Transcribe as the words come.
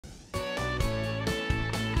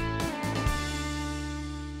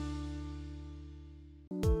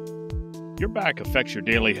Your back affects your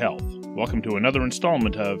daily health. Welcome to another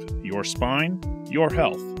installment of Your Spine, Your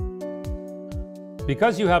Health.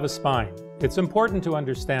 Because you have a spine, it's important to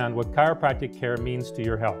understand what chiropractic care means to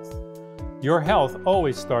your health. Your health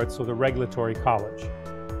always starts with a regulatory college.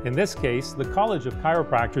 In this case, the College of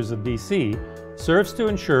Chiropractors of BC serves to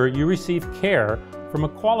ensure you receive care from a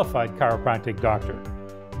qualified chiropractic doctor,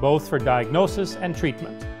 both for diagnosis and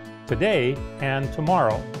treatment, today and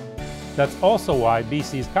tomorrow. That's also why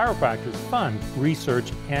BC's chiropractors fund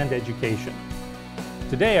research and education.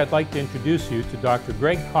 Today, I'd like to introduce you to Dr.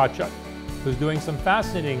 Kawchuk, who's doing some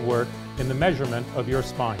fascinating work in the measurement of your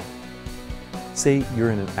spine. Say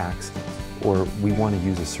you're in an accident, or we want to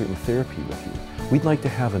use a certain therapy with you. We'd like to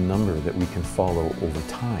have a number that we can follow over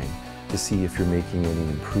time to see if you're making any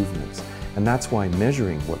improvements. And that's why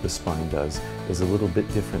measuring what the spine does is a little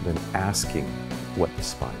bit different than asking what the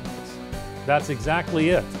spine does. That's exactly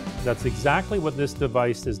it. That's exactly what this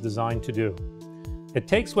device is designed to do. It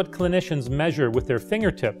takes what clinicians measure with their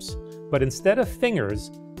fingertips, but instead of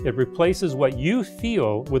fingers, it replaces what you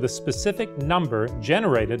feel with a specific number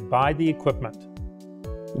generated by the equipment.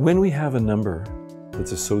 When we have a number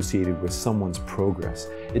that's associated with someone's progress,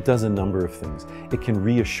 it does a number of things. It can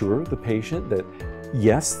reassure the patient that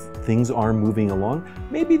yes, things are moving along.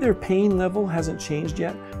 Maybe their pain level hasn't changed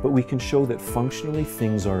yet, but we can show that functionally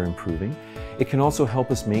things are improving. It can also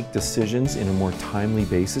help us make decisions in a more timely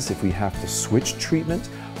basis if we have to switch treatment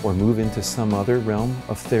or move into some other realm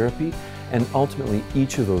of therapy. And ultimately,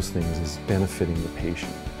 each of those things is benefiting the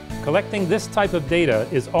patient. Collecting this type of data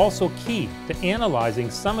is also key to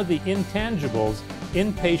analyzing some of the intangibles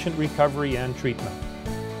in patient recovery and treatment.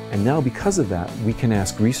 And now because of that, we can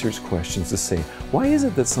ask research questions to say, why is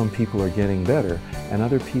it that some people are getting better and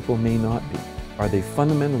other people may not be? Are they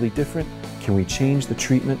fundamentally different? Can we change the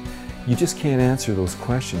treatment? You just can't answer those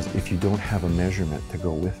questions if you don't have a measurement to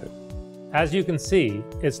go with it. As you can see,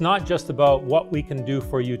 it's not just about what we can do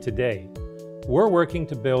for you today. We're working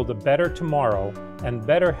to build a better tomorrow and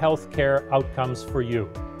better healthcare outcomes for you.